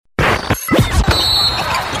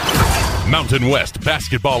Mountain West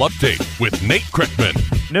Basketball Update with Nate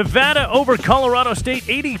Kreckman. Nevada over Colorado State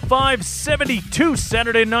 85-72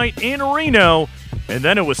 Saturday night in Reno. And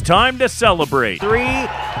then it was time to celebrate. 3, 2, 1, and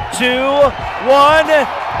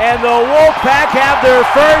the Wolfpack have their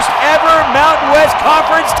first ever Mountain West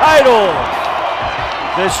Conference title.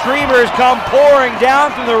 The streamers come pouring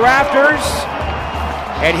down from the rafters,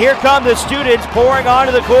 and here come the students pouring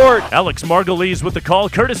onto the court. Alex Margulies with the call,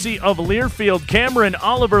 courtesy of Learfield. Cameron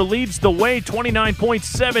Oliver leads the way, 29 points,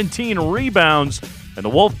 17 rebounds. And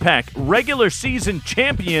the Wolfpack, regular season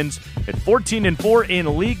champions at 14-4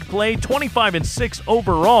 in league play, 25-6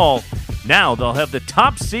 overall. Now they'll have the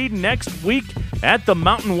top seed next week at the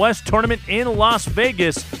Mountain West Tournament in Las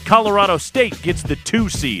Vegas. Colorado State gets the 2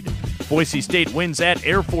 seed. Boise State wins at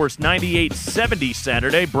Air Force 98-70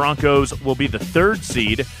 Saturday. Broncos will be the 3rd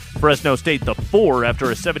seed. Fresno State the 4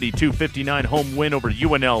 after a 72-59 home win over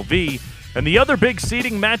UNLV. And the other big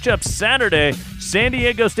seeding matchup Saturday, San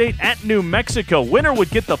Diego State at New Mexico. Winner would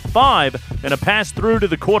get the 5 and a pass through to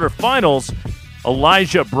the quarterfinals.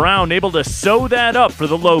 Elijah Brown able to sew that up for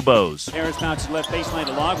the Lobos. Harris bounces left baseline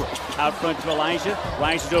to Logwich. Out front to Elijah.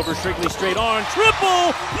 Rises over Strictly, straight on.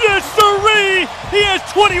 Triple! Yes, sirree! He has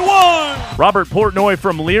 21! Robert Portnoy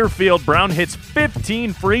from Learfield. Brown hits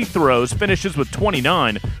 15 free throws, finishes with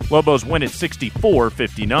 29. Lobos win at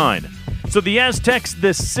 64-59. So the Aztecs, the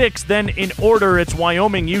 6th, then in order, it's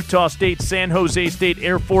Wyoming, Utah State, San Jose State,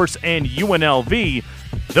 Air Force, and UNLV.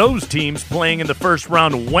 Those teams playing in the first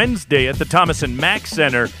round Wednesday at the Thomas & Mack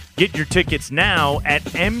Center. Get your tickets now at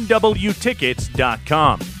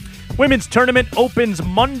mwtickets.com. Women's tournament opens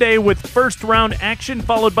Monday with first-round action,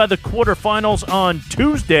 followed by the quarterfinals on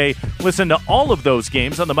Tuesday. Listen to all of those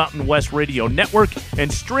games on the Mountain West Radio Network and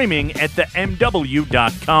streaming at the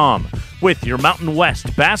MW.com. With your Mountain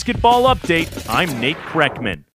West basketball update, I'm Nate Kreckman.